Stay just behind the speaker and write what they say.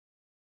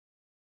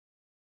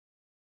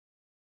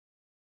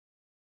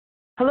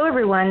Hello,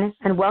 everyone,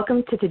 and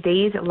welcome to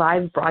today's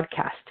live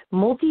broadcast,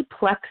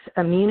 Multiplex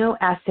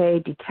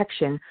Immunoassay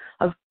Detection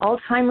of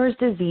Alzheimer's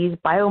Disease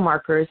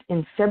Biomarkers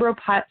in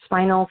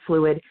Cerebrospinal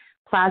Fluid,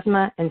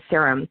 Plasma, and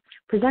Serum,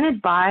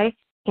 presented by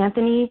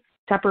Anthony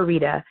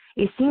Saporita,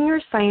 a senior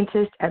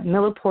scientist at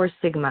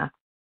MilliporeSigma.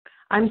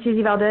 I'm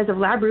Susie Valdez of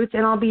LabRoots,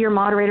 and I'll be your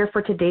moderator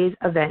for today's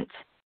event.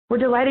 We're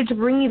delighted to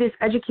bring you this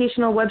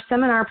educational web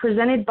seminar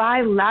presented by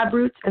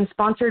LabRoots and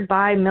sponsored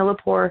by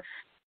MilliporeSigma.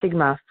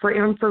 For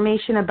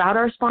information about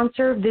our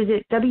sponsor,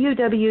 visit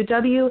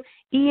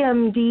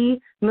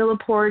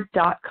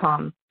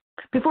www.emdmillipore.com.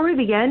 Before we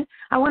begin,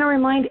 I want to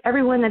remind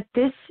everyone that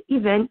this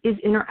event is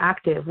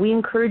interactive. We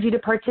encourage you to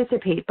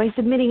participate by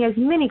submitting as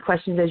many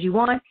questions as you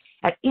want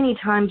at any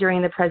time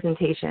during the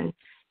presentation.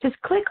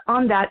 Just click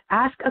on that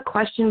Ask a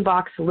Question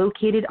box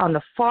located on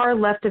the far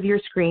left of your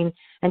screen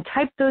and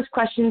type those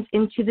questions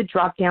into the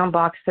drop-down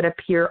box that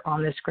appear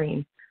on the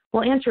screen.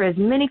 We'll answer as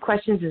many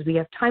questions as we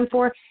have time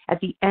for at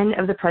the end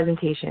of the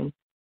presentation.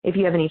 If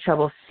you have any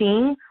trouble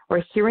seeing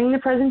or hearing the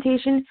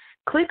presentation,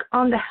 click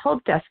on the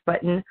Help Desk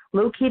button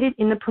located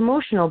in the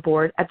promotional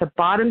board at the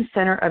bottom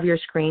center of your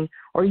screen,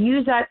 or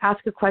use that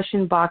Ask a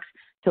Question box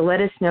to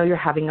let us know you're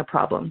having a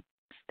problem.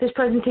 This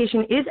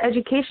presentation is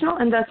educational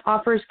and thus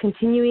offers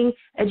continuing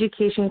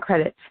education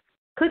credits.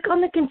 Click on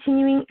the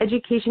Continuing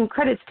Education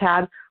Credits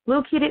tab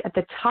located at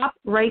the top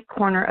right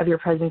corner of your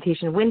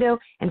presentation window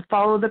and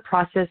follow the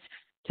process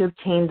to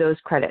obtain those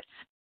credits.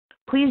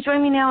 Please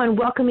join me now in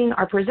welcoming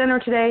our presenter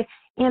today,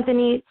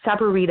 Anthony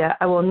Saporita.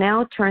 I will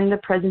now turn the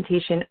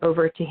presentation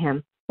over to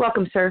him.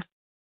 Welcome, sir.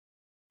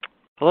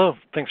 Hello,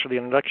 thanks for the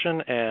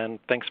introduction, and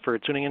thanks for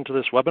tuning into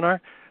this webinar.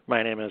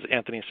 My name is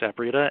Anthony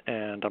Saporita,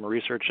 and I'm a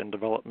research and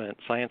development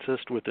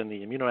scientist within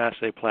the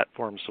Immunoassay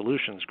Platform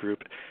Solutions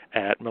Group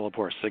at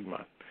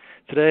MilliporeSigma.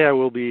 Today I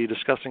will be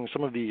discussing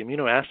some of the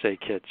immunoassay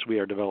kits we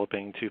are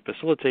developing to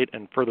facilitate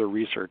and further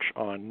research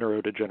on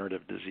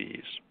neurodegenerative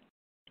disease.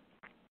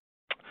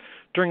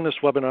 During this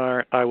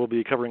webinar, I will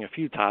be covering a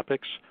few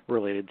topics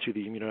related to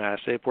the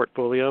immunoassay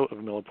portfolio of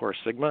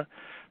MilliporeSigma.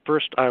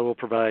 First, I will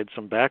provide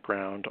some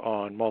background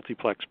on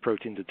multiplex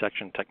protein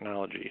detection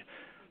technology.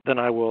 Then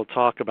I will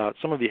talk about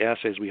some of the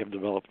assays we have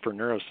developed for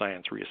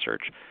neuroscience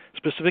research,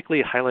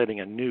 specifically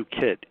highlighting a new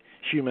kit,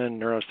 Human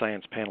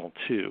Neuroscience Panel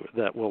 2,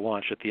 that will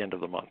launch at the end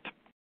of the month.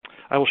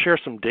 I will share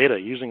some data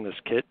using this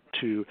kit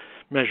to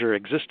measure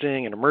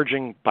existing and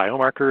emerging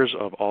biomarkers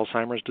of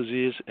Alzheimer's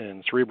disease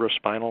in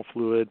cerebrospinal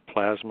fluid,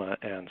 plasma,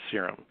 and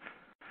serum.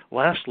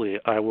 Lastly,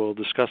 I will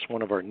discuss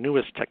one of our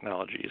newest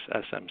technologies,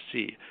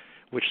 SMC,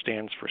 which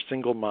stands for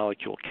single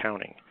molecule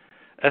counting.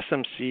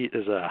 SMC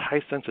is a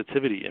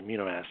high-sensitivity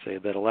immunoassay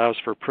that allows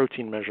for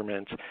protein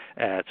measurement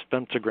at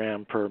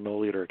femtogram per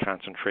milliliter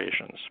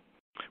concentrations.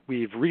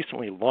 We've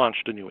recently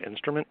launched a new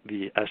instrument,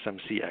 the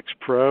SMC-X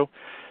Pro,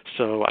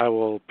 so I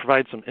will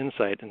provide some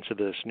insight into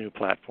this new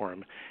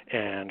platform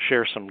and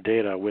share some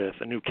data with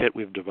a new kit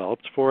we've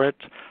developed for it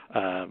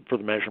for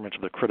the measurement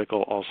of the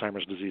critical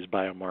Alzheimer's disease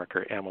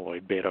biomarker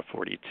amyloid beta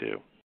 42.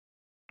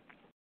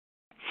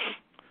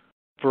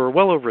 For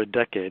well over a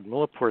decade,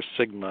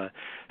 MilliporeSigma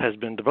has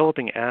been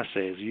developing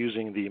assays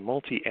using the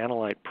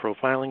multi-analyte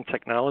profiling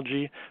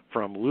technology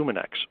from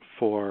Luminex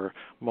for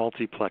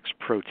multiplex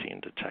protein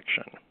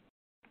detection.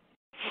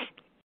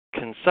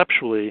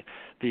 Conceptually,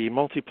 the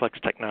multiplex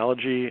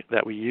technology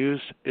that we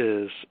use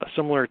is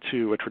similar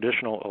to a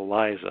traditional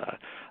ELISA,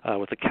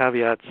 with the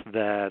caveats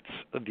that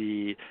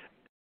the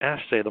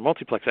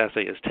multiplex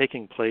assay is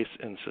taking place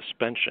in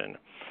suspension.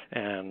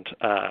 And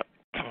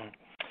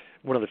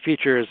one of the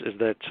features is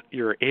that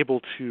you're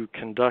able to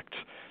conduct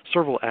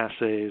several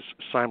assays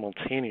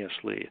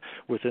simultaneously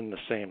within the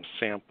same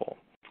sample.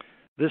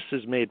 This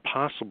is made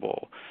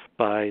possible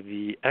by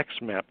the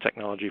XMAP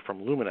technology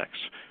from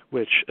Luminex,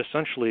 which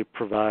essentially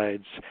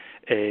provides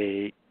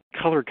a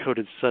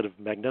color-coded set of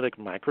magnetic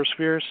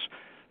microspheres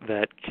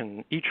that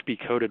can each be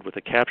coded with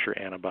a capture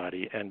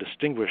antibody and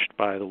distinguished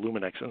by the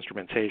Luminex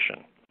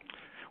instrumentation.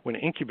 When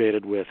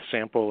incubated with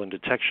sample and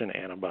detection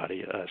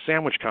antibody, a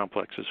sandwich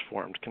complex is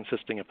formed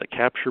consisting of the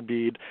capture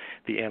bead,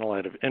 the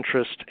analyte of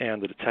interest,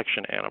 and the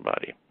detection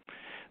antibody.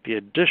 The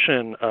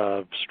addition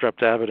of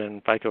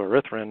streptavidin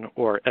phycoerythrin,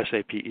 or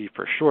SAPE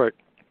for short,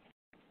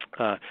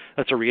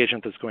 that's a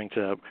reagent that's going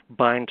to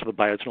bind to the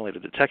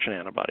biotinylated detection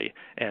antibody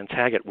and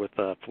tag it with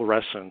a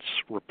fluorescence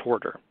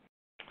reporter.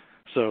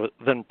 So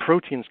then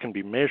proteins can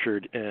be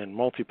measured in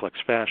multiplex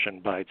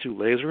fashion by two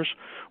lasers,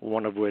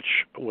 one of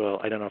which will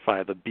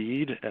identify the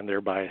bead and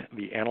thereby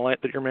the analyte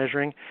that you're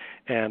measuring,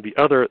 and the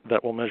other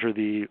that will measure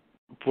the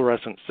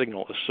fluorescent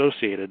signal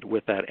associated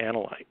with that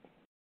analyte.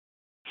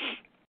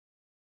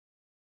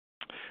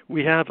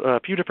 We have a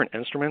few different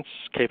instruments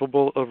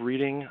capable of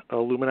reading a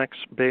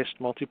Luminex-based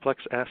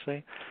multiplex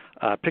assay.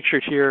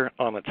 Pictured here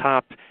on the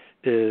top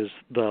is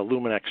the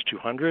Luminex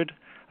 200.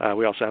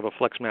 We also have a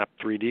FlexMap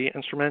 3D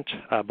instrument.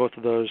 Both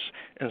of those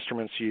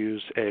instruments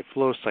use a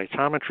flow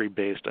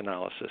cytometry-based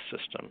analysis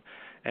system.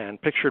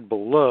 And pictured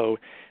below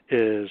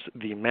is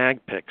the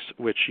MagPix,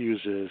 which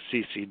uses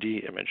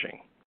CCD imaging.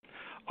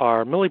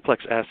 Our Milliplex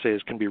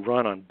assays can be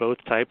run on both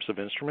types of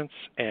instruments,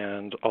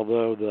 and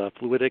although the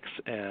fluidics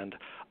and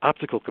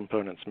optical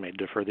components may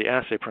differ, the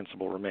assay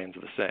principle remains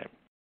the same.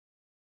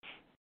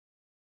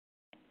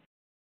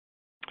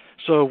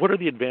 So what are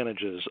the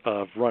advantages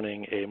of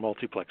running a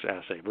multiplex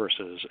assay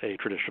versus a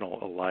traditional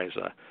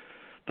ELISA?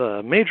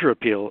 The major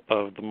appeal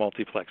of the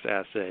multiplex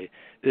assay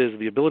is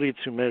the ability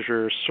to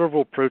measure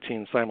several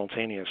proteins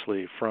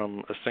simultaneously from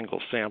a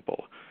single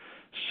sample.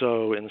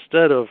 So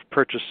instead of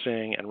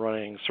purchasing and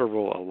running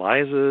several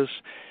ELISAs,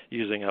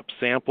 using up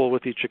sample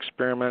with each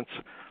experiment,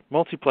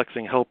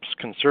 multiplexing helps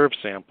conserve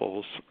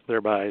samples,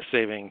 thereby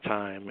saving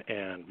time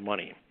and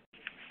money.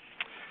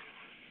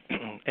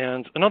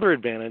 And another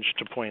advantage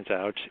to point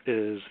out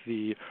is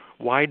the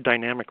wide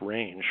dynamic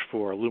range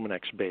for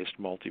Luminex-based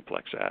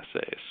multiplex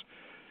assays.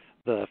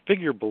 The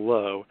figure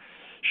below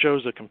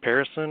shows a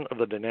comparison of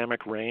the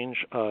dynamic range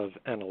of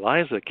an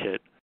ELISA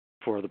kit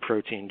for the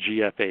protein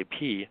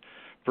GFAP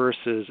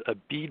versus a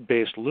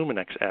bead-based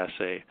Luminex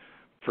assay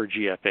for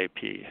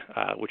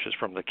GFAP, which is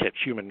from the kit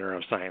Human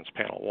Neuroscience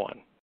Panel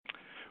 1.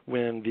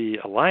 When the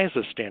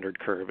ELISA standard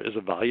curve is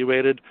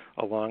evaluated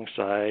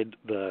alongside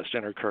the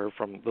standard curve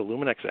from the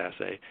Luminex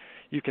assay,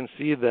 you can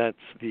see that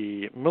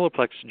the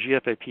Milliplex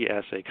GFAP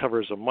assay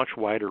covers a much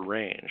wider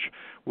range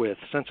with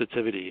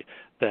sensitivity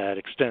that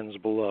extends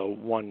below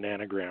 1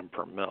 nanogram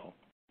per mil.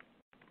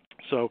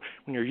 So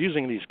when you're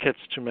using these kits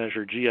to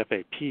measure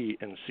GFAP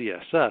in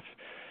CSF,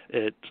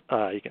 and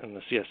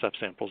the CSF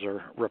samples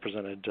are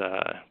represented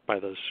by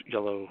those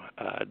yellow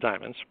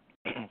diamonds,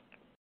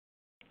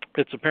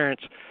 it's apparent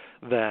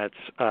that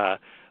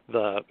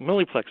the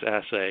Milliplex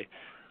assay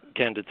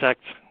can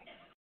detect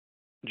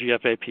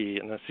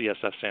GFAP in the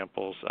CSF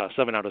samples,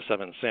 7 out of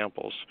 7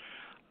 samples,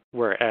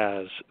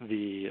 whereas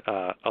the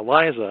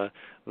ELISA,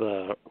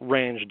 the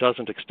range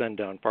doesn't extend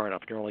down far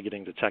enough. You're only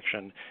getting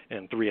detection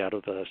in 3 out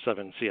of the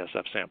 7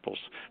 CSF samples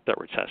that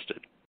were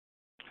tested.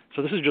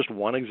 So this is just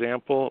one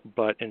example,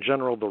 but in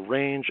general, the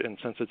range and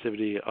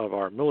sensitivity of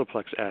our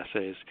Milliplex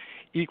assays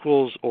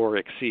equals or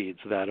exceeds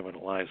that of an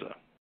ELISA.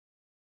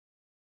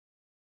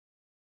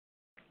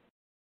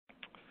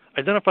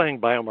 Identifying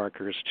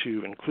biomarkers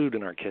to include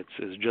in our kits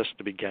is just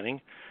the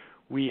beginning.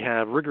 We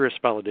have rigorous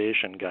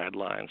validation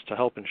guidelines to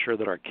help ensure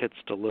that our kits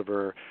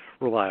deliver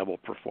reliable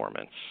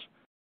performance.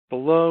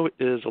 Below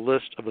is a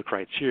list of the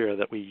criteria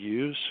that we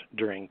use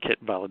during kit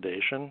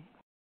validation.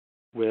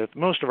 With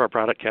most of our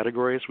product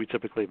categories, we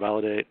typically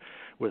validate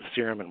with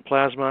serum and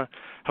plasma.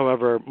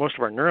 However, most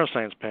of our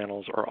neuroscience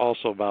panels are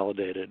also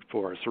validated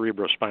for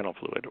cerebrospinal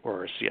fluid,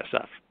 or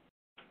CSF.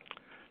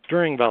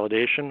 During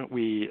validation,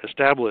 we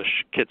establish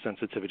kit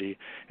sensitivity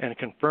and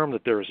confirm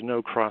that there is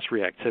no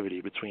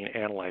cross-reactivity between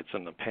analytes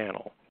in the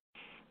panel.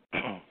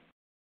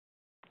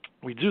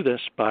 We do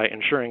this by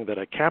ensuring that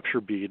a capture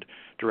bead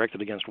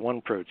directed against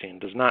one protein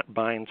does not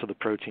bind to the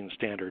protein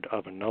standard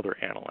of another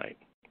analyte.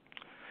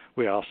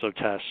 We also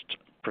test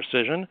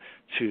precision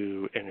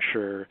to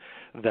ensure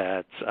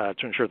that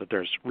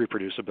there's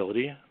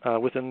reproducibility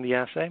within the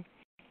assay.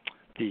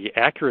 The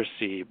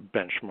accuracy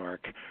benchmark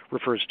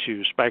refers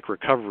to spike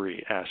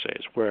recovery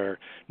assays, where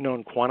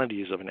known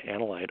quantities of an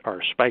analyte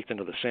are spiked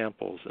into the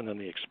samples, and then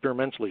the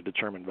experimentally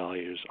determined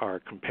values are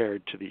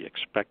compared to the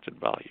expected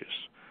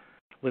values.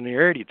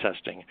 Linearity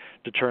testing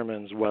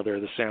determines whether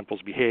the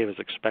samples behave as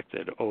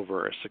expected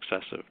over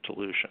successive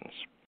dilutions.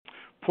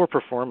 Poor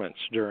performance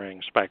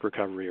during spike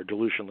recovery or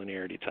dilution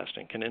linearity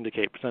testing can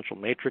indicate potential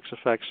matrix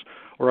effects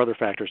or other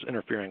factors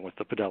interfering with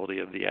the fidelity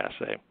of the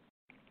assay.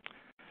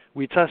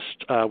 We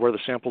test where the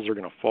samples are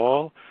going to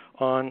fall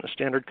on a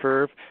standard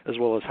curve, as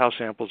well as how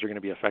samples are going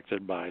to be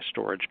affected by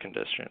storage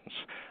conditions.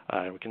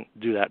 We can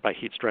do that by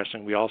heat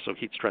stressing. We also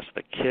heat stress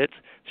the kit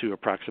to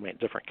approximate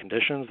different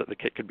conditions that the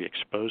kit could be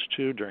exposed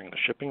to during the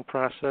shipping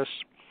process.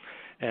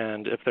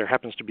 And if there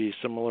happens to be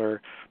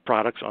similar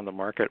products on the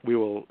market, we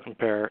will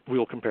compare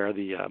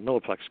the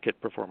Milliplex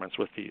kit performance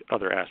with the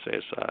other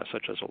assays,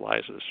 such as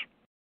ELISAs.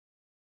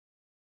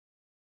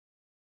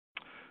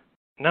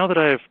 Now that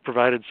I've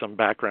provided some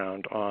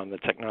background on the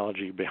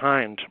technology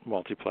behind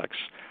multiplex,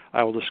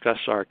 I will discuss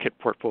our kit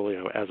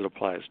portfolio as it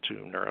applies to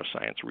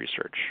neuroscience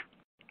research.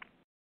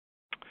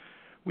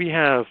 We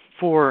have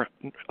 4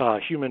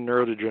 human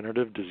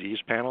neurodegenerative disease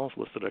panels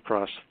listed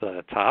across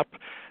the top,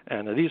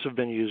 and these have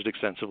been used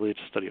extensively to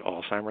study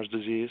Alzheimer's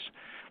disease.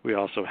 We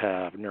also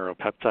have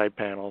neuropeptide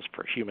panels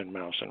for human,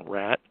 mouse, and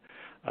rat.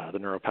 The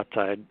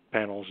neuropeptide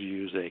panels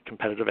use a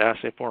competitive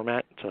assay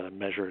format to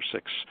measure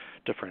 6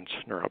 different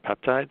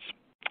neuropeptides.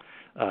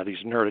 These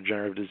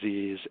neurodegenerative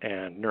disease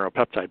and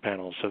neuropeptide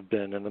panels have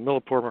been in the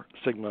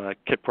MilliporeSigma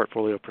kit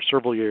portfolio for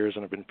several years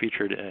and have been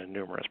featured in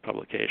numerous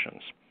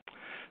publications.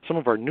 Some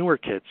of our newer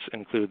kits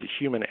include the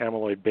human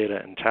amyloid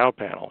beta and tau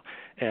panel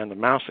and the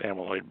mouse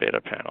amyloid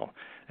beta panel.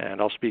 And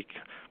I'll speak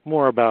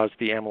more about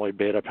the amyloid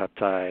beta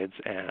peptides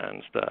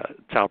and the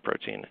tau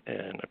protein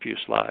in a few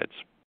slides.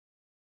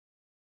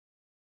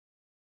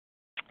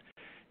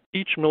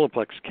 Each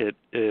Milliplex kit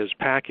is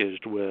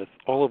packaged with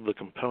all of the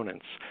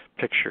components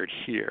pictured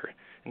here.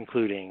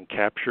 including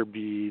capture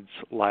beads,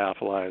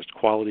 lyophilized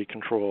quality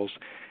controls,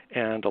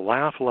 and a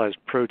lyophilized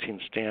protein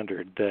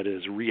standard that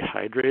is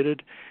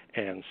rehydrated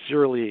and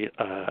serially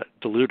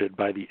diluted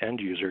by the end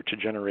user to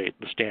generate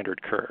the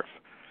standard curve.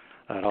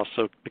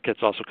 The kits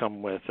also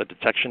come with a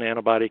detection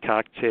antibody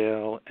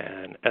cocktail,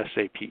 an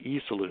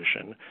SAPE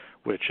solution,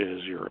 which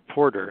is your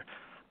reporter,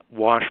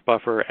 wash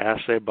buffer,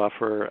 assay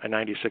buffer, a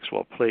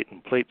 96-well plate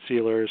and plate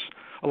sealers,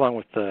 along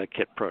with the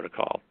kit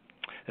protocol.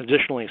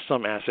 Additionally,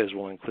 some assays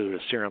will include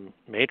a serum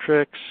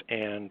matrix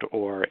and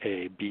or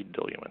a bead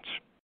diluent.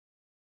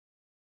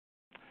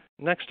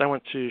 Next, I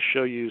want to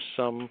show you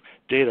some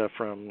data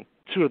from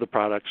two of the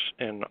products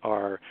in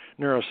our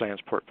neuroscience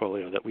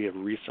portfolio that we have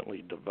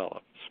recently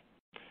developed.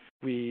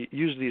 We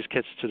use these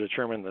kits to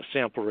determine the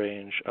sample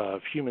range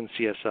of human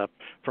CSF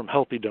from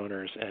healthy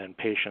donors and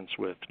patients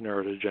with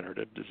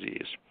neurodegenerative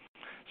disease.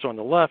 So on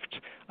the left,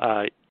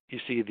 you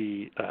see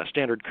the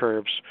standard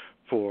curves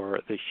for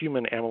the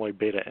human amyloid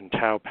beta and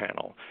tau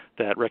panel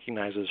that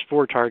recognizes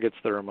 4 targets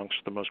that are amongst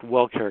the most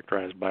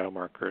well-characterized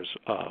biomarkers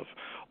of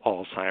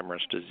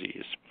Alzheimer's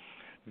disease: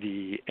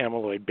 the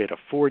amyloid beta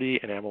 40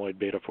 and amyloid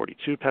beta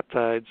 42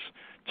 peptides,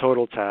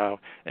 total tau,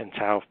 and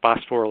tau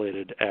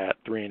phosphorylated at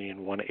threonine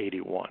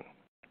 181.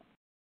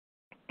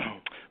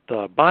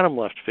 The bottom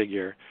left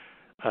figure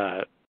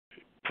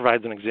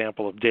provides an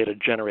example of data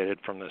generated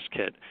from this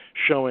kit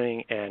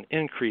showing an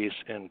increase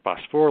in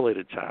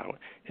phosphorylated tau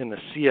in the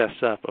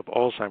CSF of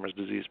Alzheimer's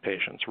disease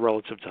patients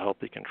relative to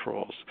healthy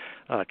controls,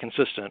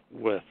 consistent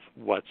with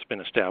what's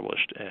been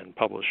established in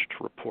published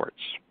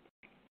reports.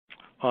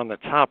 On the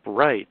top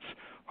right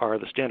are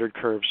the standard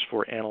curves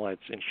for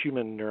analytes in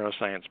Human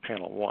Neuroscience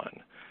Panel 1.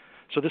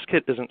 So this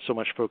kit isn't so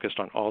much focused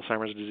on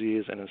Alzheimer's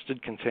disease and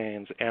instead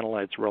contains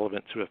analytes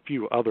relevant to a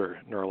few other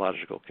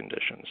neurological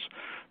conditions.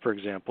 For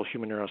example,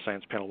 Human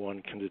Neuroscience Panel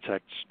 1 can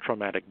detect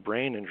traumatic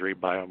brain injury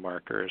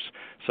biomarkers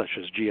such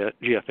as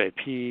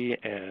GFAP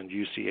and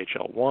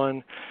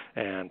UCHL1,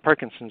 and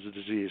Parkinson's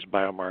disease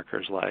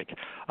biomarkers like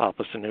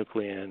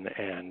alpha-synuclein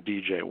and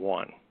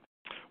DJ1.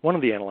 One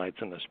of the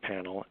analytes in this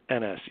panel,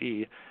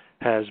 NSE,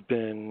 has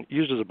been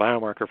used as a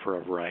biomarker for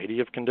a variety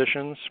of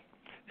conditions.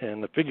 In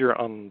the figure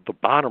on the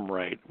bottom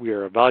right, we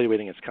are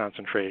evaluating its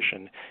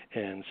concentration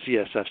in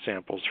CSF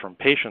samples from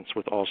patients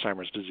with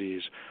Alzheimer's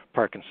disease,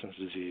 Parkinson's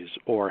disease,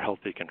 or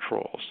healthy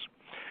controls.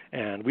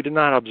 And we did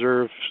not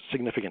observe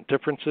significant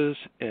differences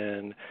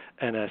in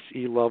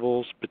NSE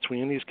levels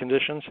between these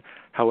conditions.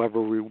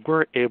 However, we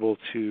were able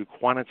to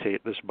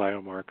quantitate this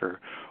biomarker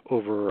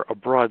over a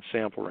broad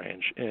sample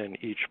range in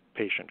each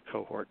patient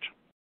cohort.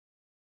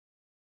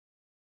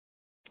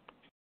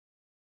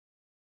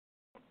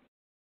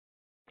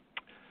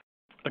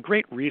 A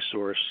great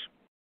resource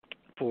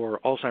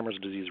for Alzheimer's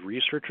disease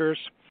researchers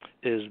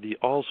is the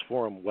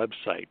AlzForum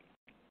website,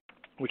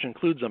 which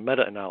includes a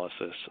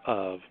meta-analysis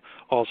of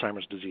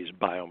Alzheimer's disease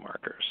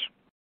biomarkers.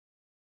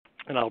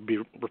 And I'll be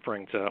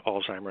referring to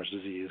Alzheimer's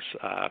disease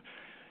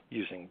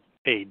using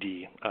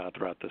AD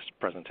throughout this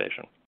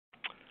presentation.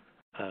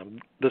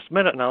 This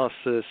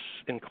meta-analysis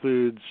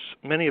includes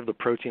many of the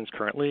proteins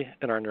currently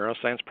in our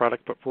neuroscience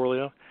product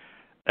portfolio,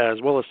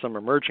 as well as some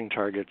emerging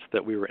targets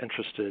that we were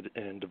interested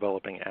in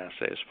developing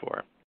assays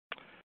for.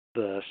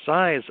 The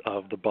size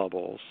of the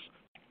bubbles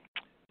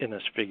in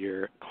this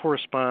figure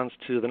corresponds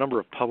to the number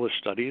of published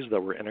studies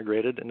that were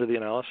integrated into the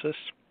analysis.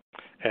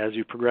 As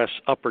you progress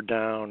up or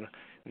down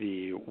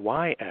the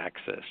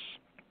y-axis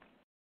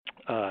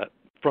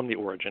from the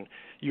origin,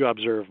 you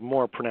observe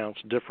more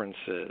pronounced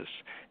differences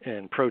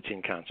in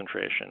protein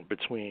concentration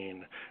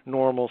between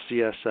normal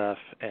CSF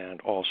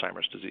and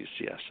Alzheimer's disease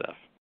CSF.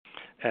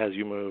 As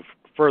you move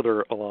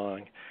further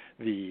along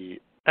the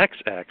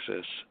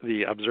x-axis,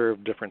 the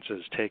observed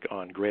differences take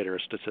on greater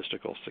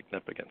statistical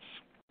significance.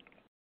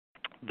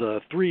 The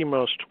 3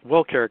 most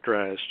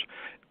well-characterized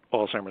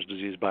Alzheimer's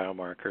disease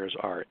biomarkers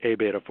are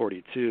A-beta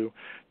 42,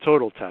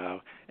 total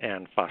tau,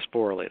 and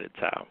phosphorylated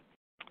tau.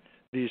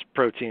 These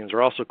proteins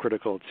are also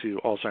critical to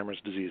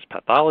Alzheimer's disease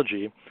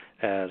pathology,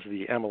 as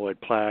the amyloid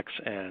plaques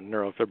and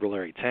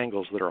neurofibrillary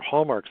tangles that are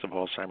hallmarks of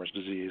Alzheimer's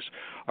disease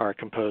are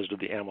composed of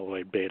the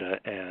amyloid beta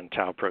and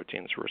tau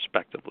proteins,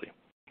 respectively.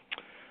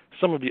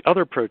 Some of the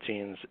other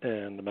proteins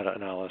in the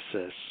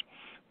meta-analysis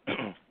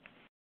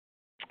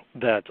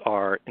that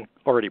are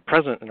already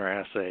present in our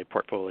assay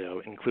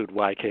portfolio include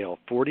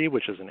YKL40,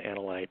 which is an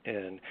analyte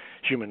in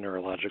Human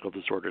Neurological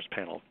Disorders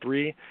Panel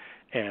 3,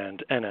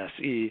 and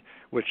NSE,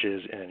 which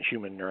is in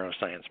Human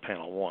Neuroscience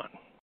Panel 1.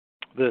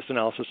 This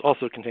analysis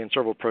also contains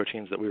several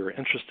proteins that we were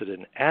interested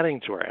in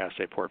adding to our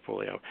assay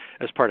portfolio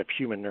as part of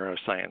Human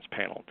Neuroscience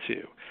Panel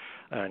 2,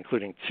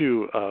 including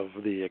 2 of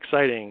the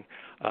exciting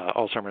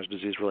Alzheimer's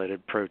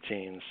disease-related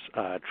proteins,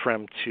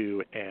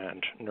 TREM2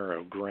 and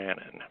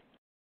Neurogranin.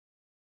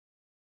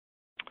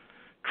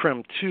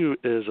 TREM2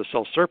 is a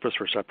cell surface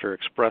receptor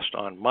expressed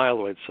on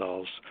myeloid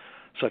cells,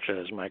 such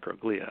as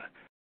microglia.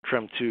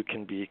 TREM2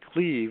 can be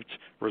cleaved,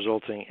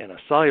 resulting in a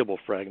soluble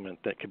fragment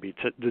that can be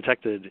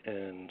detected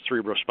in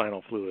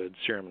cerebrospinal fluid,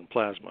 serum, and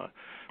plasma.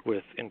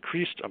 With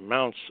increased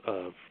amounts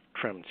of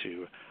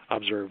TREM2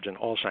 observed in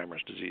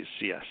Alzheimer's disease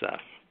CSF.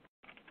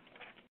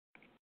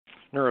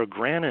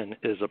 Neurogranin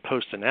is a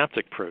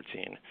postsynaptic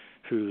protein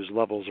whose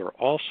levels are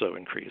also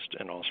increased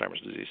in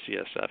Alzheimer's disease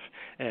CSF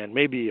and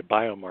may be a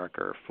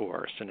biomarker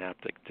for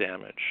synaptic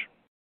damage.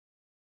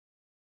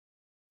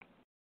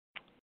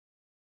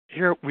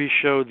 Here we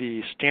show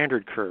the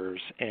standard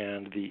curves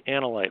and the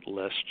analyte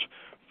list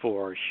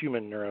for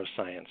Human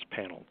Neuroscience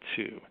Panel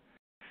 2.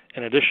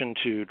 In addition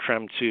to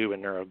TREM2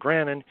 and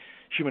neurogranin,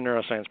 Human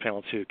Neuroscience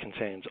Panel 2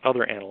 contains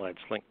other analytes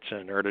linked to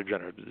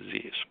neurodegenerative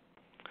disease.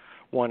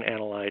 One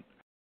analyte,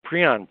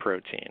 prion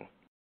protein,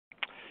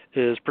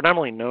 is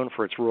predominantly known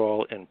for its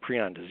role in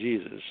prion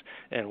diseases,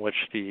 in which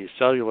the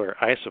cellular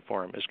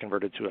isoform is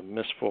converted to a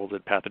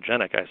misfolded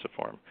pathogenic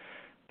isoform.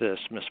 This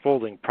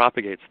misfolding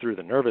propagates through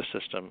the nervous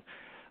system,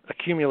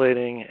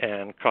 accumulating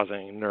and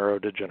causing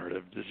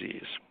neurodegenerative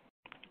disease.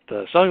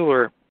 The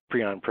cellular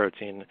prion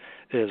protein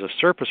is a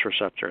surface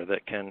receptor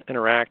that can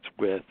interact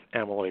with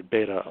amyloid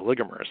beta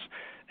oligomers,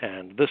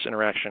 and this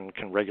interaction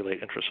can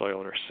regulate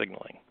intracellular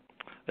signaling.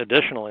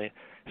 Additionally,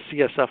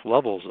 CSF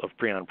levels of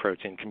prion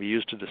protein can be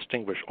used to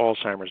distinguish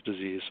Alzheimer's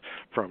disease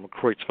from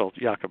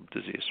Creutzfeldt-Jakob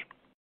disease.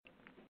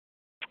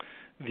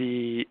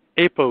 The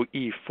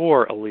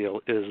ApoE4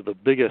 allele is the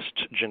biggest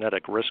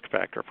genetic risk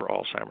factor for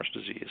Alzheimer's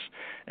disease,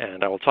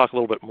 and I will talk a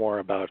little bit more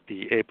about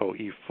the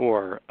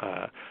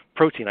ApoE4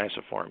 protein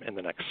isoform in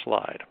the next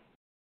slide.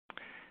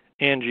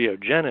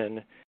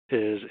 Angiogenin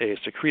is a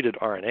secreted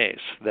RNase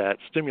that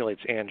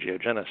stimulates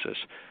angiogenesis,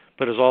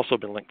 but has also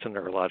been linked to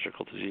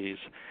neurological disease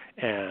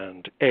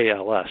and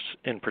ALS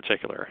in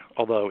particular,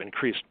 although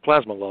increased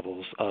plasma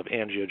levels of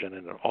angiogenin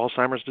in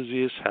Alzheimer's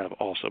disease have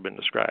also been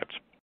described.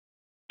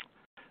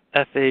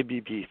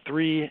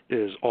 FABP3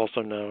 is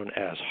also known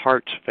as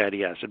heart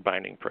fatty acid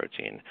binding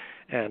protein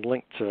and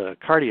linked to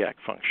cardiac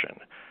function.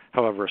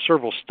 However,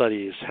 several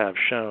studies have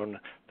shown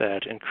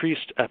that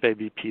increased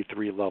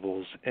FABP3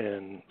 levels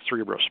in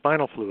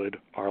cerebrospinal fluid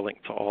are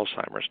linked to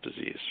Alzheimer's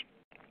disease.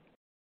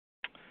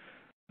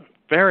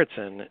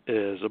 Ferritin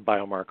is a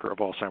biomarker of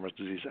Alzheimer's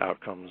disease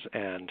outcomes,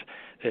 and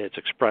its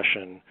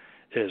expression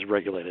is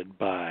regulated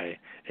by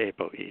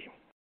ApoE.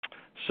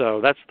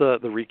 So that's the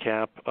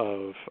recap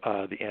of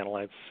the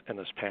analytes in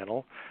this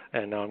panel,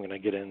 and now I'm going to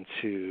get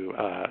into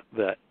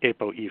the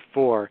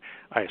ApoE4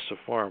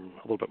 isoform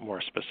a little bit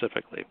more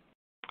specifically.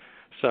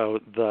 So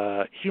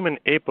the human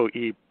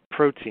ApoE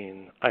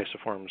protein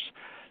isoforms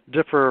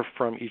differ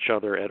from each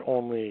other at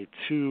only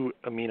 2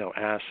 amino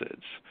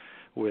acids,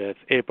 with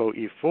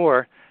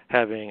ApoE4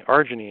 having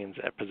arginines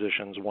at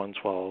positions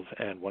 112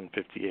 and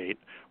 158,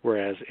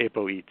 whereas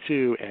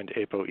ApoE2 and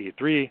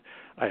ApoE3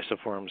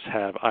 isoforms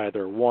have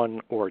either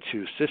 1 or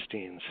 2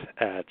 cysteines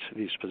at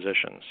these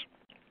positions.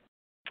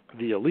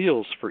 The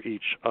alleles for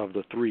each of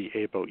the 3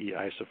 ApoE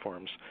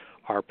isoforms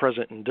are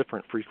present in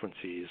different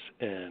frequencies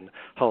in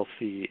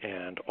healthy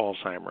and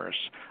Alzheimer's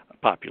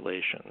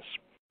populations.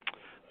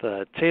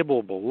 The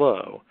table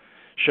below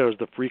shows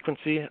the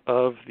frequency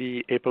of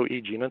the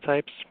ApoE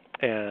genotypes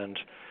and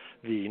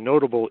the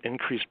notable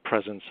increased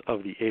presence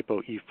of the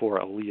ApoE4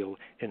 allele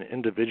in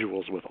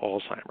individuals with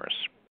Alzheimer's.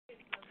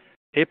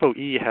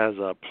 ApoE has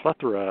a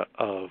plethora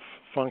of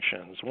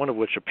functions, one of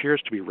which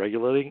appears to be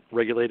regulating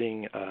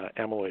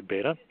amyloid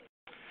beta.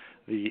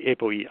 The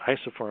ApoE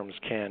isoforms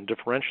can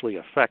differentially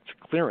affect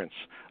clearance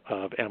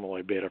of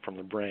amyloid beta from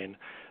the brain,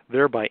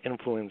 thereby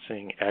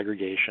influencing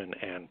aggregation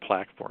and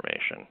plaque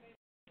formation.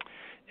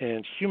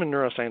 In Human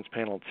Neuroscience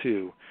Panel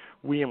 2,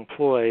 we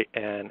employ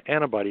an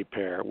antibody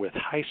pair with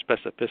high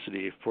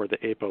specificity for the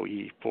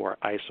ApoE4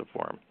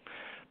 isoform.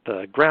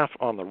 The graph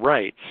on the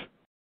right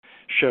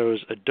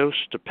shows a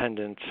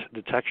dose-dependent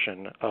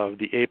detection of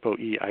the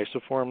ApoE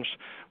isoforms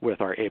with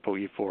our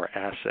ApoE4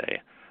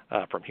 assay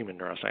from Human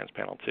Neuroscience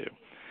Panel 2.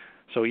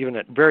 So even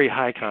at very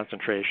high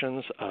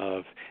concentrations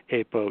of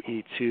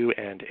ApoE2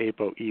 and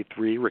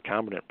ApoE3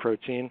 recombinant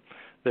protein,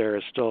 there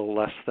is still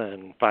less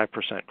than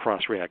 5%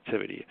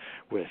 cross-reactivity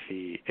with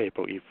the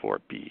ApoE4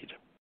 bead.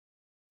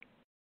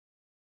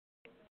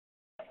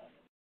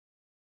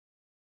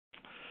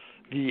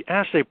 The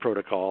assay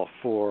protocol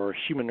for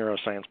Human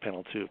Neuroscience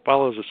Panel 2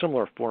 follows a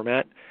similar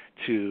format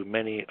to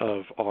many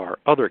of our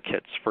other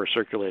kits for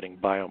circulating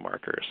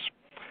biomarkers.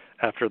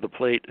 After the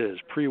plate is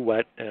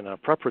pre-wet in a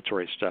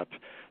preparatory step,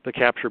 the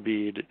capture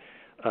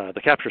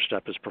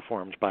step is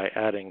performed by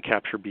adding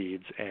capture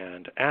beads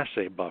and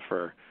assay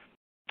buffer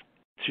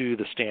to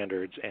the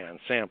standards and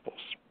samples.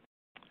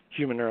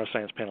 Human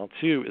Neuroscience Panel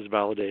 2 is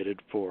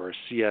validated for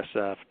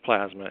CSF,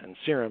 plasma, and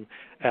serum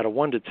at a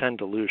 1:10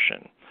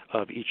 dilution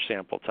of each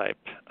sample type.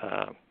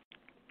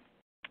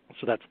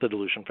 So that's the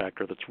dilution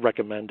factor that's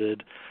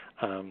recommended.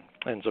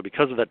 And so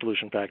because of that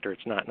dilution factor,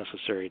 it's not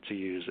necessary to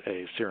use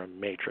a serum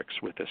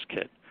matrix with this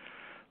kit.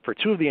 For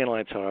 2 of the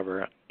analytes,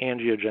 however,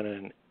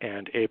 angiogenin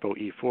and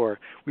ApoE4,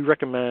 we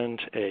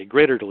recommend a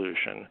greater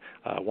dilution.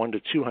 1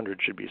 to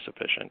 200 should be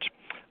sufficient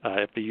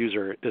if the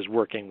user is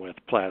working with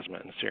plasma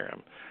and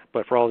serum.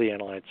 But for all the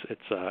analytes,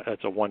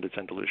 it's a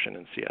 1:10 dilution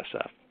in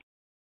CSF.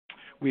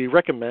 We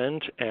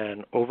recommend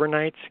an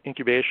overnight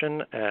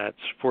incubation at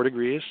 4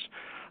 degrees.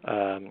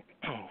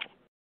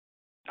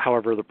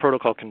 However, the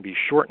protocol can be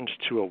shortened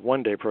to a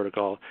 1-day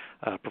protocol,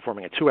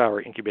 performing a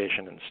 2-hour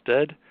incubation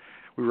instead.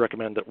 We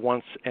recommend that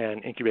once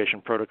an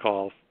incubation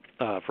protocol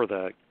for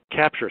the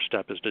capture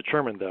step is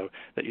determined, though,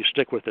 that you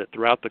stick with it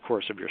throughout the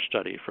course of your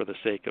study for the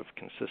sake of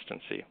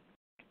consistency.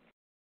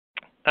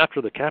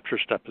 After the capture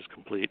step is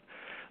complete,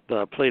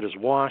 the plate is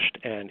washed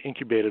and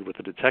incubated with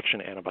a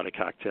detection antibody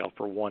cocktail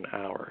for 1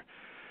 hour.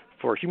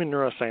 For Human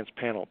Neuroscience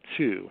Panel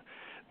 2,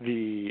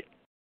 the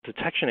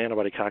detection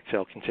antibody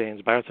cocktail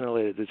contains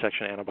biotinylated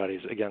detection antibodies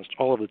against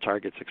all of the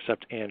targets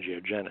except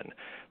angiogenin.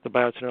 The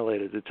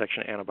biotinylated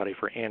detection antibody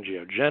for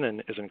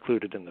angiogenin is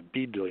included in the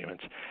bead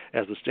diluent,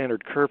 as the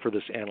standard curve for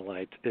this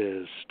analyte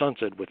is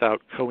stunted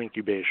without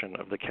co-incubation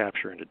of the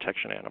capture and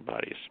detection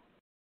antibodies.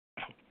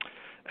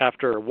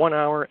 After 1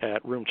 hour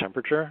at room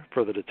temperature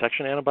for the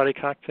detection antibody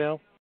cocktail,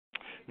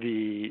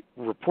 the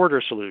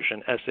reporter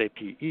solution,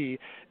 SAPE,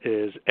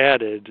 is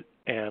added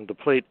and the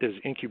plate is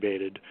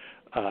incubated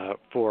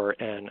for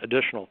an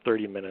additional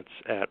 30 minutes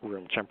at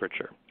room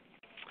temperature.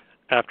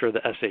 After the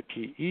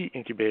SAPE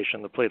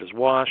incubation, the plate is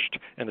washed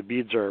and the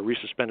beads are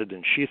resuspended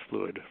in sheath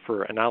fluid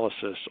for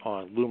analysis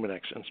on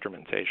Luminex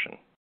instrumentation.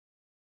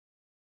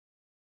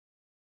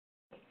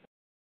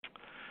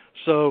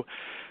 So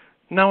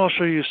now I'll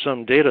show you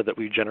some data that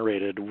we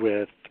generated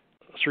with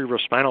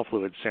cerebrospinal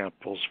fluid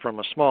samples from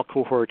a small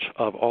cohort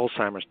of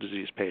Alzheimer's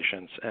disease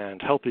patients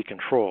and healthy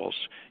controls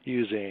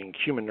using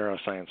Human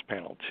Neuroscience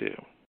Panel 2.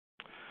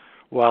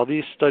 While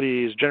these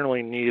studies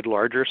generally need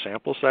larger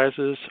sample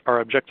sizes, our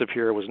objective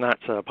here was not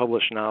to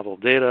publish novel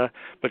data,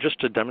 but just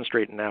to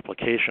demonstrate an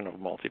application of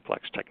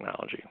multiplex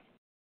technology.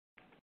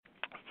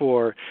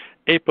 For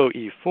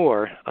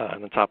ApoE4,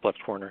 in the top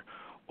left corner,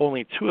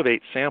 only 2 of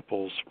 8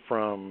 samples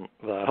from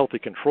the healthy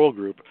control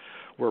group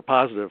were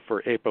positive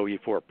for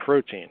ApoE4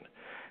 protein.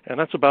 And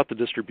that's about the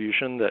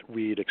distribution that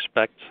we'd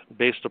expect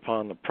based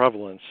upon the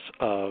prevalence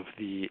of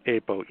the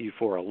ApoE4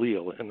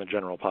 allele in the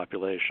general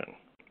population.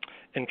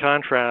 In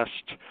contrast,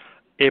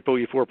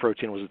 ApoE4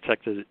 protein was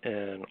detected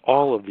in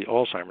all of the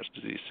Alzheimer's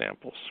disease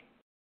samples.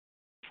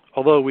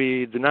 Although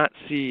we did not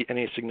see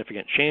any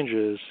significant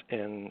changes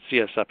in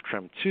CSF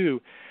TREM2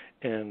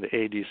 in the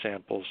AD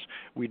samples,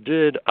 we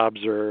did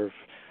observe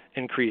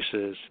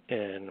increases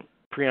in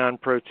prion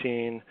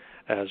protein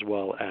as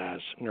well as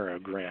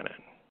neurogranin.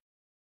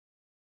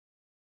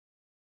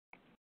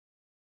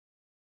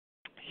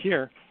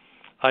 Here,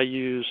 I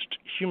used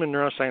Human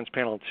Neuroscience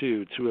Panel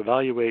 2 to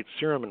evaluate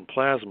serum and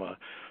plasma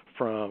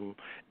from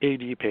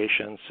AD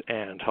patients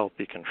and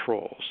healthy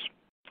controls.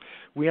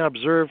 We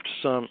observed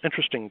some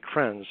interesting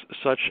trends,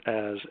 such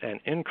as an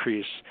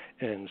increase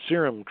in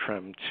serum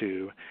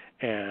TREM2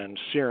 and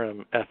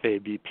serum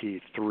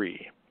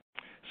FABP3.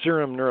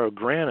 Serum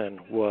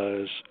neurogranin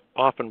was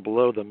often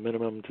below the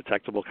minimum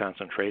detectable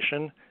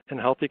concentration in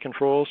healthy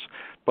controls,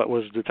 but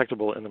was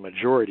detectable in the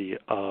majority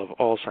of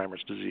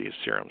Alzheimer's disease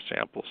serum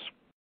samples.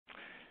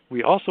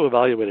 We also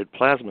evaluated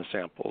plasma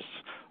samples,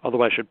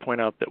 although I should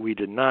point out that we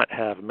did not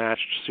have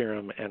matched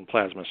serum and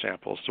plasma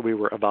samples, so we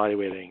were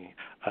evaluating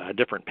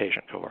different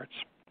patient cohorts.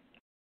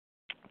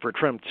 For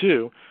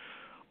TREM2,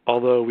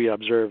 although we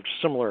observed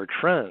similar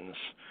trends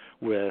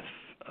with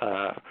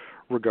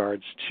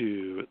regards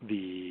to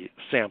the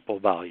sample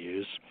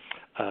values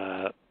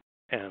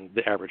and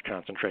the average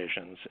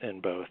concentrations in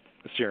both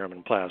serum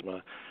and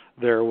plasma,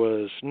 there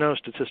was no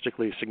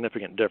statistically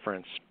significant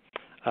difference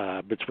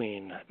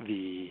between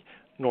the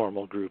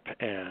normal group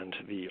and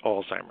the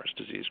Alzheimer's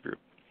disease group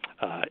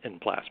in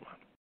plasma.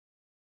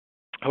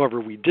 However,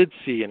 we did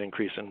see an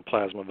increase in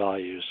plasma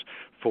values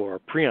for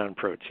prion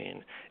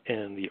protein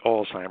in the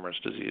Alzheimer's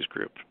disease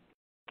group.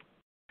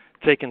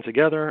 Taken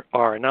together,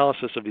 our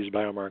analysis of these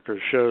biomarkers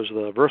shows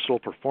the versatile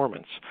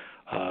performance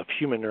of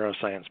Human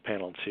Neuroscience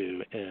Panel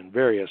 2 in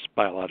various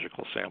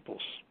biological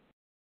samples.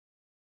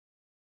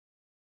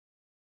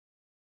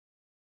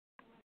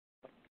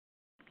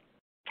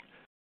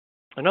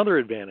 Another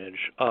advantage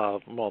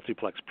of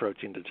multiplex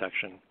protein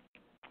detection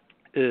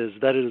is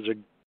that it is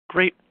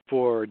great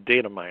for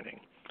data mining.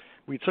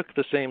 We took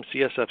the same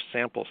CSF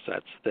sample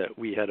sets that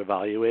we had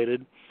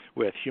evaluated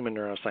with Human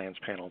Neuroscience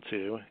Panel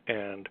 2,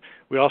 and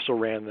we also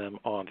ran them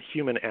on the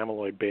human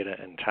amyloid beta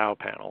and tau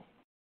panel.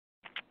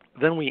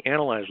 Then we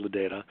analyzed the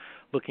data,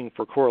 looking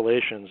for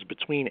correlations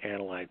between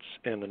analytes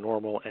in the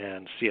normal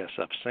and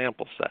CSF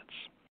sample sets.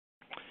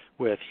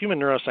 With Human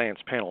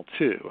Neuroscience Panel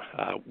 2,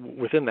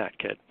 within that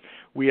kit,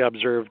 we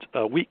observed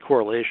a weak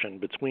correlation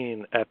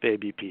between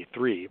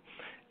FABP3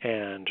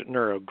 and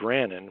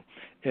neurogranin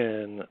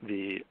in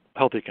the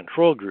healthy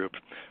control group,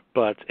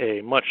 but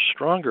a much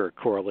stronger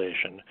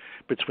correlation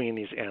between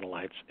these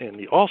analytes in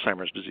the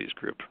Alzheimer's disease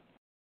group.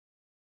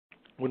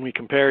 When we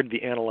compared the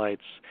analytes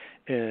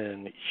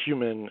in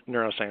Human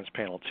Neuroscience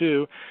Panel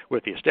 2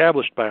 with the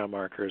established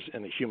biomarkers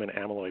in the human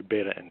amyloid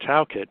beta and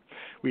tau kit,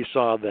 we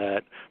saw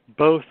that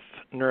both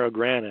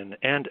neurogranin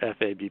and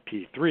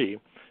FABP3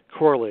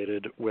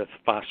 correlated with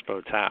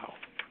phospho-tau.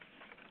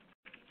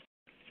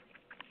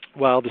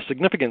 While the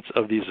significance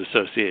of these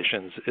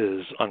associations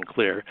is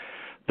unclear,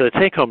 the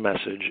take-home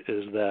message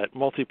is that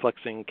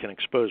multiplexing can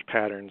expose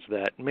patterns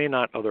that may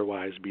not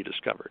otherwise be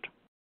discovered.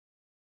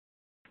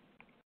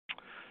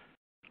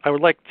 I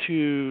would like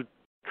to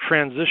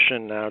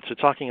transition now to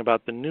talking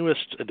about the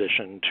newest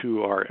addition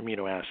to our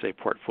immunoassay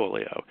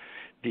portfolio,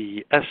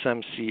 the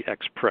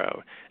SMC-X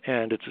Pro,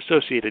 and its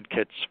associated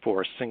kits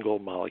for single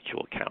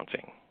molecule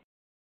counting.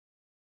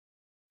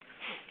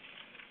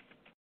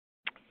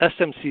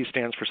 SMC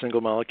stands for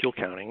single molecule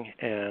counting,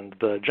 and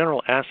the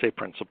general assay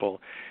principle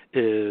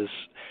is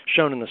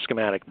shown in the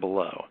schematic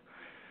below.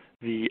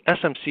 The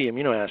SMC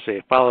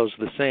immunoassay follows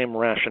the same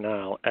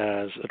rationale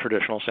as a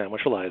traditional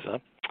sandwich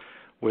ELISA.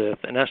 With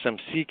an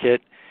SMC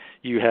kit,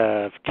 you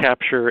have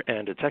capture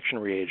and detection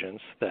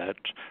reagents that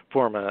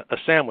form a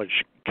sandwich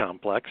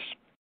complex.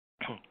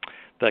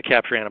 The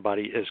capture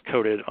antibody is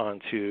coated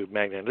onto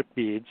magnetic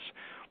beads,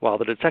 while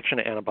the detection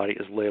antibody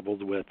is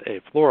labeled with a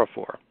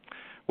fluorophore.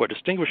 What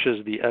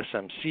distinguishes the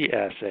SMC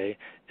assay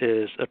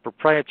is a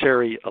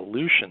proprietary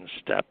elution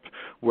step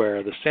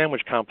where the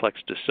sandwich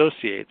complex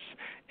dissociates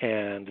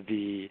and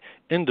the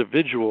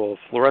individual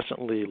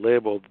fluorescently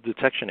labeled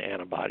detection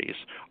antibodies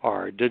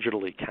are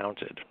digitally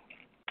counted.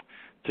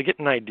 To get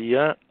an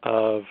idea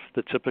of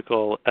the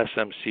typical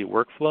SMC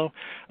workflow,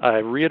 I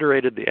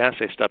reiterated the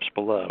assay steps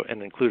below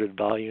and included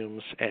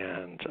volumes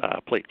and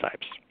plate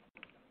types.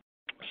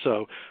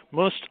 So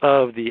most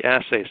of the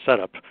assay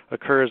setup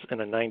occurs in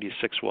a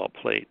 96-well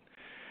plate.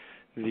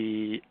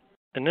 The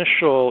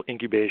initial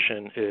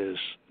incubation is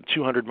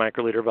 200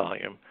 microliter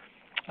volume.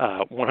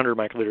 100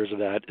 microliters of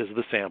that is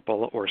the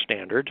sample or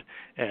standard,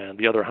 and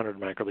the other 100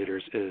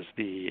 microliters is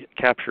the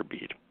capture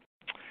bead.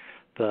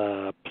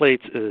 The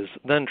plate is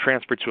then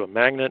transferred to a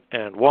magnet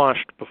and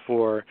washed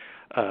before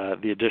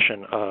the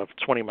addition of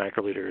 20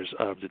 microliters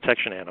of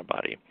detection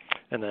antibody,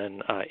 and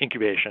then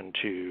incubation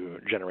to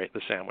generate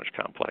the sandwich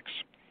complex.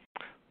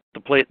 The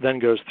plate then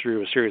goes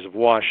through a series of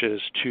washes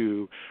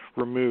to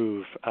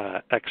remove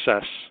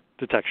excess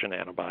detection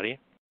antibody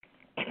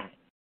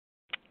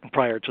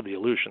prior to the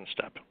elution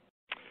step.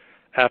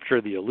 After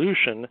the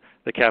elution,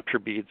 the capture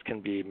beads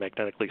can be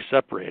magnetically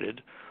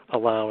separated,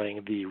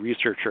 allowing the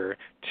researcher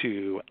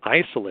to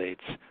isolate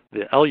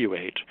the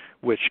eluate,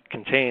 which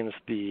contains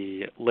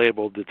the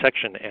labeled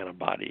detection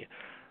antibody.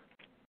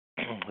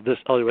 This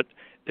eluate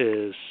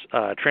is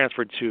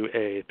transferred to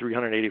a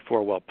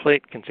 384-well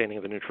plate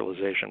containing the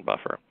neutralization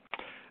buffer.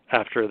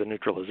 After the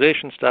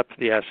neutralization step,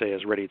 the assay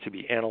is ready to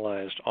be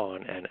analyzed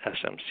on an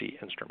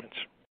SMC instrument.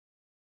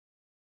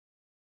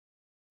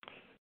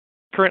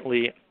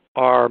 Currently,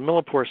 our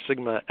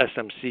MilliporeSigma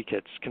SMC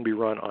kits can be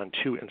run on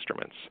two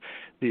instruments,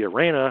 the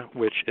Arena,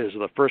 which is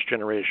the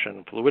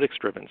first-generation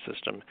fluidics-driven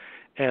system,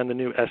 and the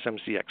new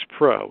SMC-X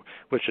Pro,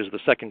 which is the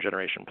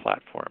second-generation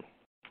platform.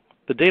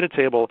 The data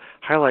table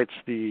highlights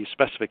the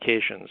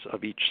specifications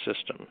of each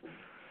system.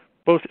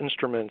 Both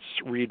instruments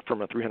read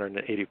from a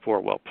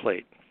 384-well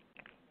plate.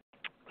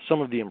 Some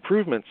of the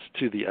improvements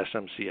to the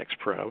SMC-X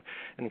Pro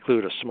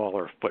include a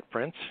smaller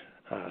footprint,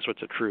 so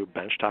it's a true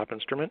benchtop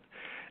instrument,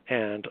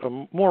 and a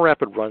more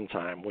rapid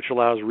runtime, which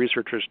allows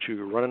researchers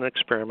to run an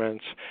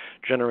experiment,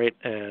 generate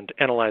and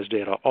analyze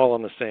data all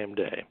on the same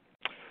day,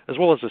 as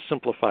well as a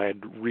simplified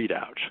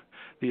readout.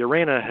 The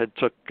Arena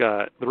took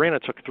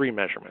 3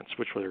 measurements,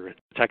 which were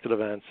detected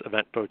events,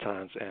 event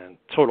photons, and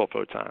total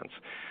photons.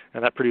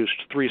 And that produced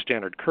 3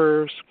 standard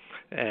curves,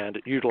 and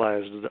it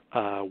utilized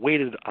a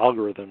weighted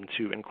algorithm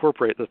to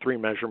incorporate the 3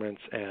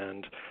 measurements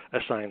and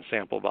assign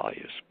sample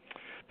values.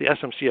 The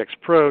SMC-X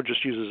Pro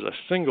just uses a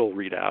single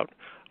readout,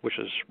 which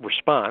is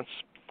response,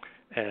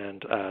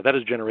 and that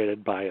is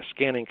generated by a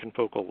scanning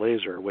confocal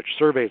laser, which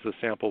surveys the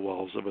sample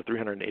wells of a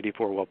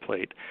 384-well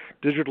plate,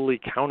 digitally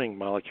counting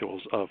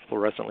molecules of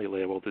fluorescently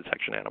labeled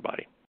detection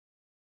antibody.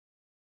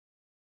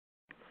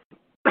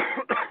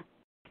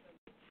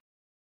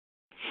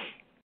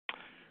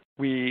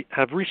 We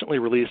have recently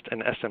released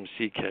an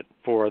SMC kit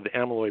for the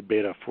amyloid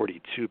beta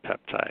 42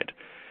 peptide.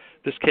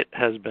 This kit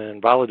has been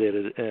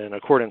validated in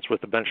accordance with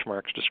the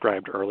benchmarks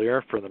described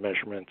earlier for the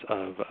measurement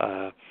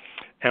of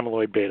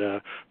amyloid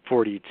beta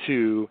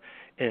 42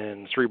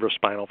 in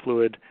cerebrospinal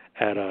fluid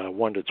at a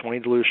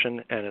 1:20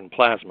 dilution and in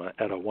plasma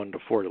at a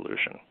 1:4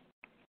 dilution.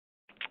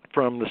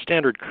 From the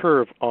standard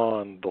curve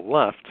on the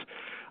left,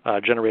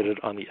 generated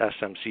on the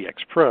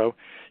SMC-X Pro,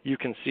 you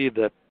can see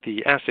that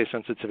the assay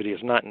sensitivity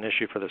is not an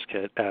issue for this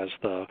kit, as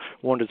the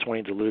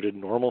 1:20 diluted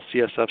normal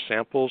CSF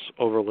samples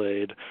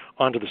overlaid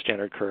onto the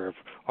standard curve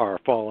are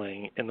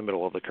falling in the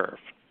middle of the curve.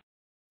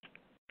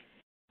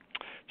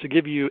 To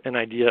give you an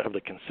idea of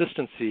the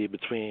consistency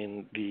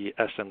between the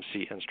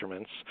SMC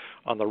instruments,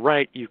 on the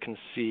right you can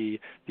see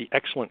the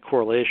excellent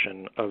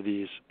correlation of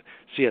these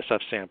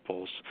CSF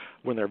samples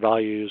when their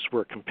values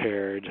were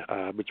compared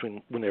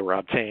between when they were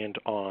obtained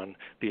on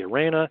the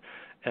Arena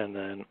and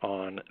then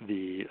on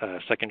the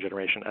second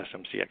generation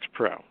SMC-X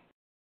Pro.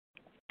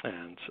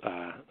 And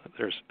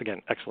there's,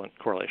 again, excellent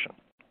correlation.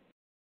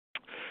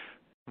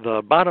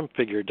 The bottom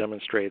figure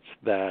demonstrates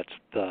that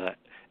the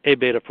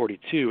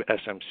A-beta-42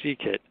 SMC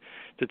kit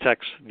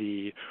detects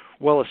the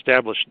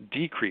well-established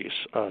decrease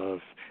of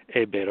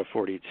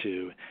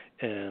A-beta-42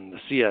 in the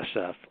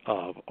CSF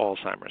of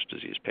Alzheimer's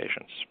disease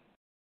patients.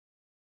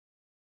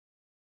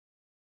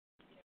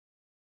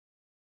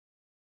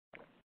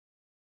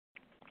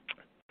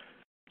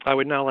 I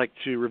would now like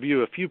to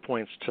review a few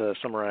points to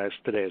summarize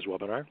today's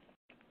webinar.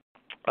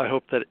 I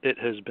hope that it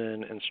has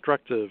been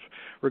instructive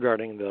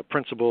regarding the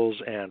principles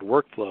and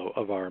workflow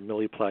of our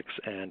Milliplex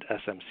and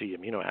SMC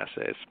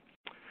immunoassays.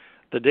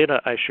 The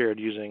data I shared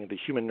using the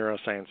Human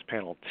Neuroscience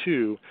Panel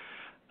 2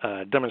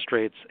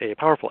 demonstrates a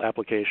powerful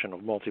application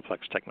of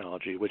multiplex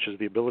technology, which is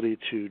the ability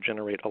to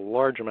generate a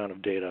large amount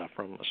of data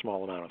from a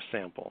small amount of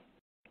sample.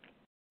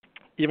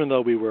 Even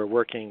though we were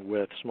working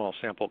with small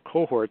sample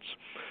cohorts,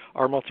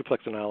 our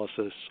multiplex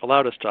analysis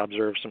allowed us to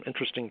observe some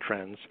interesting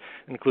trends,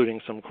 including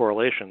some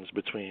correlations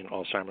between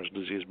Alzheimer's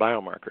disease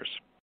biomarkers.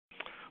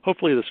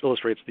 Hopefully this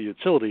illustrates the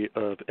utility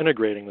of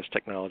integrating this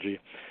technology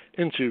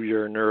into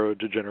your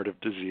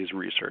neurodegenerative disease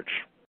research.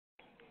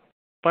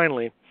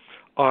 Finally,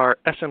 our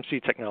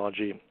SMC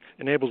technology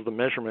enables the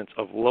measurement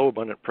of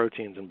low-abundant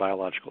proteins in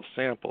biological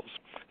samples.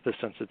 This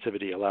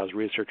sensitivity allows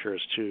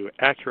researchers to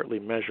accurately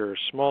measure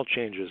small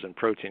changes in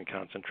protein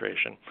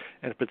concentration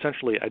and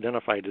potentially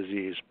identify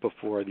disease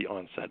before the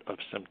onset of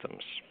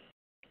symptoms.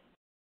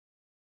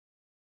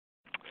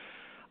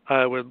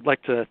 I would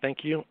like to thank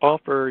you all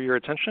for your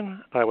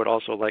attention. I would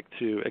also like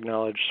to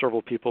acknowledge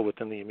several people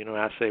within the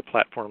Immunoassay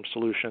Platform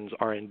Solutions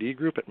R&D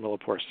group at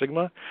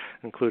MilliporeSigma,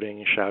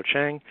 including Xiao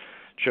Chang,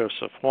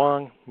 Joseph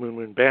Huang,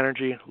 Moon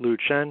Banerjee, Lu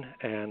Chen,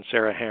 and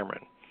Sarah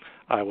Hamrin.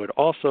 I would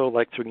also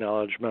like to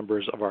acknowledge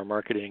members of our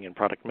marketing and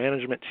product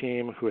management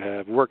team who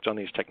have worked on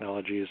these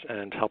technologies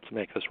and helped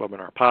make this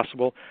webinar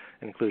possible,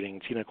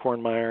 including Tina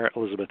Kornmeyer,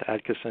 Elizabeth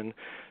Adkisson,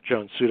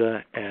 Joan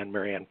Suda, and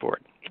Marianne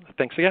Ford.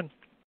 Thanks again.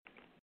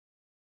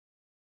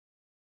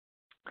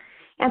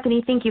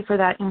 Anthony, thank you for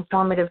that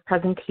informative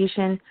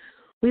presentation.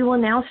 We will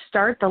now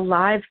start the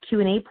live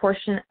Q&A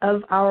portion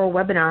of our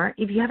webinar.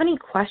 If you have any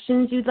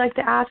questions you'd like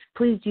to ask,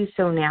 please do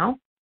so now.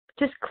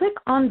 Just click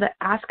on the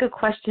Ask a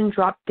Question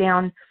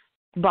drop-down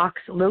box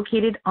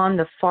located on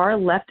the far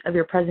left of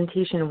your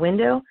presentation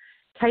window.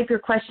 Type your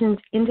questions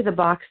into the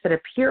box that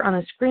appear on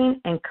the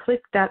screen and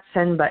click that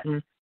Send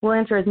button. We'll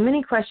answer as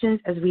many questions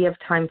as we have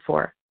time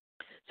for.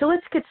 So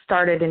let's get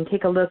started and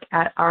take a look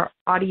at our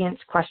audience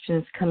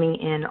questions coming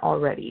in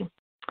already.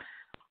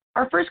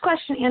 Our first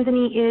question,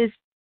 Anthony, is,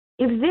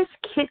 if this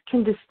kit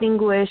can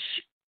distinguish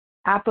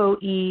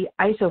ApoE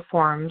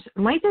isoforms,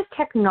 might this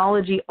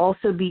technology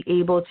also be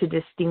able to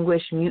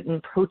distinguish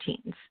mutant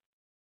proteins?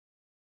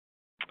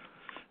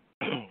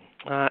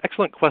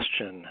 Excellent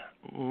question.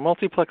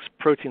 Multiplex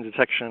protein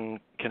detection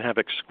can have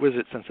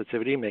exquisite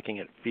sensitivity, making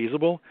it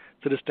feasible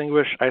to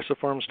distinguish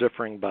isoforms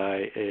differing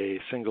by a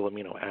single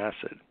amino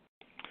acid.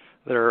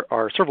 There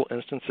are several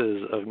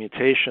instances of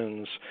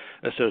mutations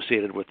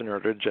associated with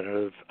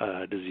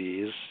neurodegenerative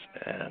disease,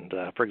 and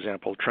for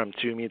example,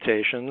 TREM2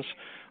 mutations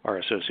are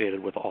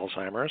associated with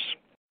Alzheimer's.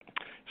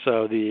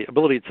 So the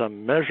ability to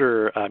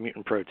measure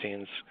mutant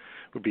proteins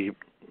would be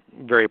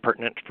very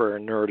pertinent for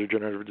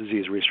neurodegenerative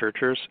disease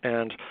researchers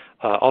and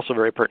also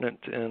very pertinent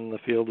in the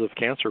field of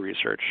cancer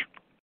research.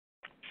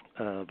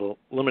 The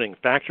limiting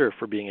factor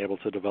for being able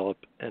to develop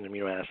an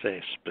immunoassay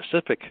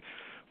specific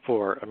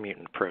for a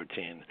mutant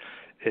protein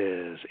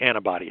is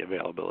antibody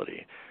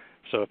availability.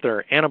 So if there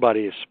are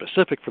antibodies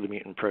specific for the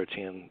mutant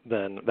protein,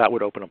 then that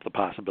would open up the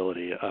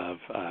possibility of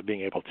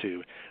being able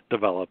to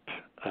develop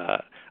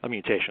a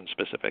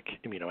mutation-specific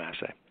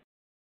immunoassay.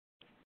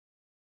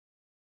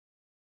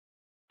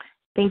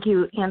 Thank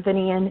you,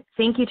 Anthony, and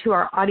thank you to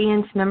our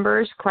audience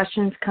members.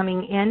 Questions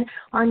coming in.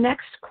 Our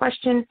next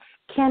question,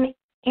 can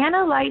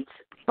analytes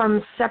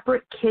from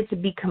separate kits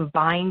be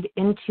combined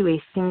into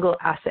a single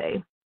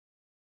assay?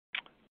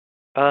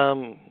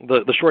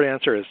 The short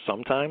answer is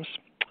sometimes.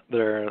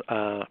 There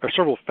are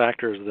several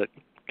factors that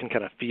can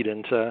kind of feed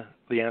into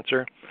the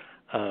answer.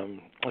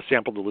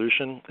 Sample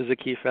dilution is a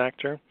key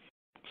factor.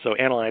 So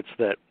analytes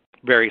that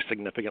vary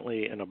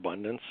significantly in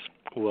abundance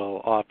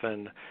will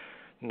often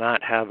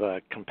not have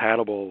a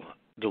compatible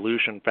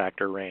dilution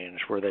factor range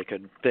where they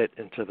could fit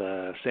into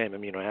the same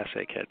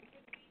immunoassay kit.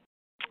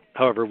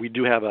 However, we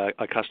do have a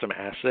custom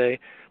assay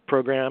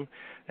program,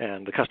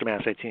 and the custom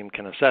assay team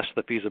can assess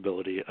the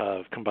feasibility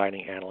of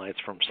combining analytes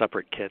from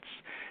separate kits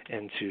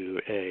into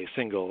a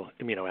single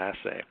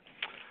immunoassay,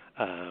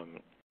 a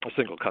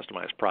single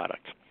customized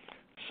product.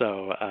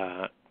 So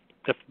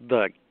if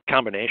the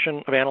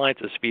combination of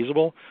analytes is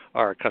feasible,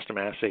 our custom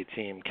assay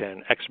team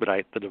can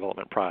expedite the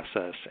development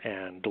process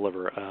and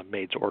deliver a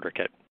made-to-order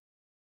kit.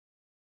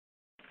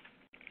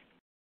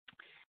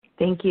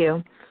 Thank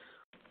you.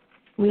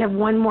 We have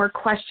one more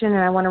question,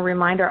 and I want to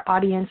remind our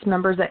audience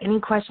members that any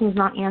questions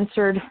not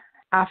answered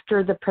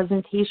after the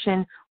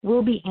presentation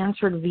will be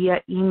answered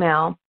via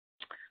email.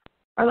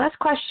 Our last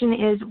question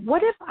is,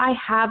 what if I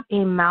have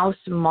a mouse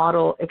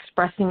model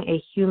expressing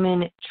a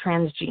human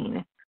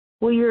transgene?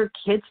 Will your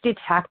kits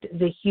detect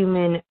the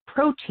human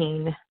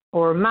protein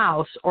or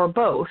mouse or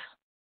both?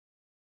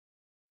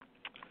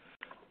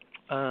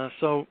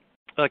 So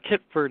a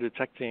kit for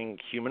detecting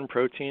human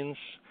proteins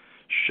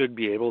should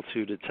be able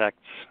to detect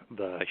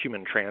the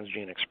human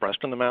transgene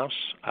expressed in the mouse,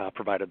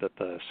 provided that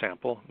the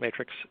sample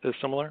matrix is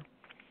similar.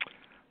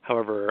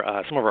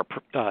 However, some of our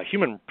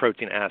human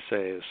protein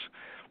assays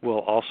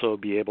will also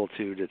be able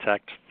to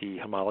detect the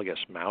homologous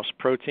mouse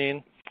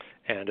protein,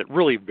 and it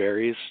really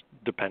varies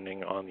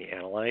depending on the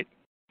analyte.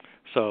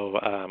 So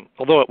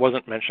although it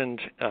wasn't mentioned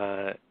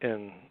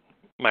in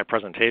my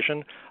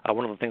presentation,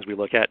 one of the things we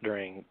look at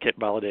during kit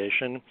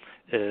validation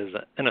is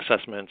an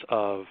assessment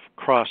of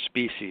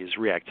cross-species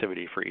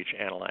reactivity for each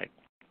analyte.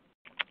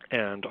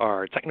 And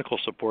our technical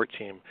support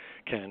team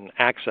can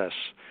access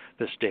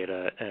this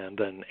data and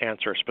then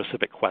answer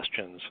specific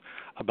questions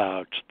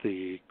about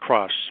the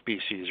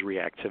cross-species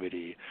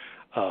reactivity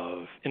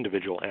of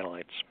individual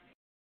analytes.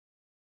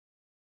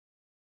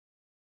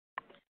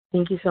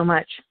 Thank you so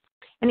much.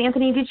 And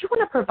Anthony, did you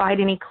want to provide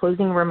any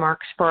closing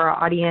remarks for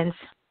our audience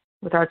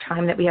with our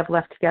time that we have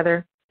left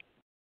together?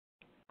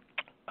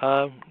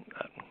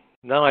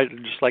 No, I'd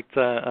just like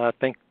to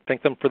thank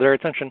them for their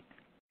attention.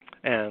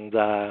 And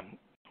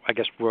I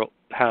guess we'll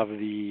have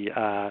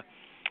the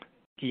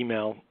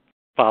email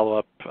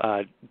follow-up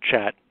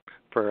chat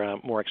for a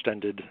more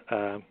extended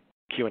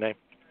Q&A.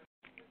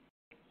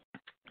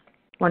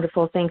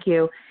 Wonderful, thank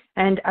you.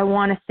 And I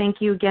want to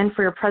thank you again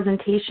for your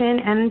presentation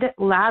and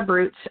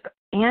LabRoots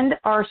and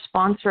our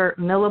sponsor,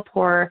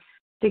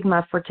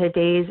 MilliporeSigma, for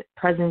today's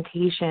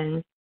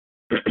presentation.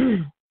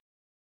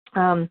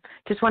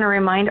 Just want to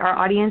remind our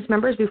audience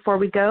members before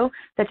we go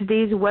that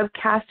today's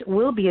webcast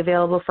will be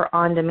available for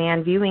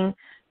on-demand viewing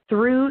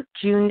through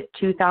June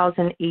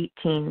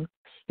 2018.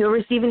 You'll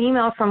receive an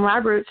email from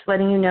LabRoots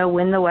letting you know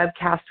when the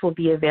webcast will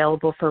be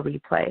available for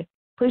replay.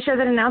 Please share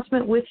that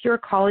announcement with your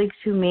colleagues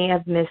who may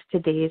have missed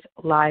today's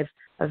live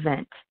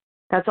event.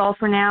 That's all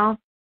for now,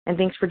 and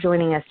thanks for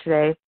joining us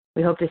today.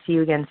 We hope to see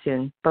you again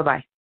soon.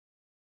 Bye-bye.